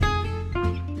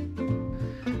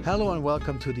Hello and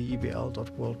welcome to the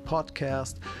ebl.world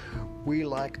podcast. We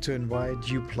like to invite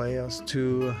you players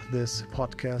to this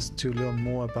podcast to learn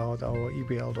more about our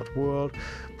ebl.world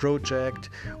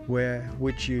project,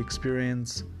 which you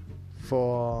experience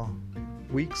for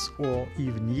weeks or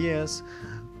even years.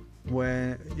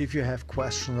 If you have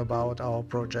questions about our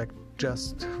project,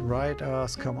 just write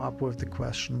us, come up with the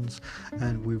questions,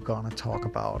 and we're gonna talk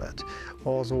about it.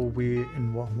 Also, we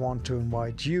want to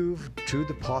invite you to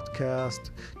the podcast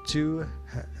to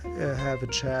have a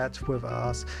chat with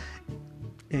us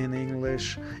in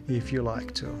English if you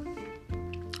like to.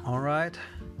 All right,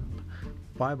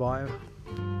 bye bye.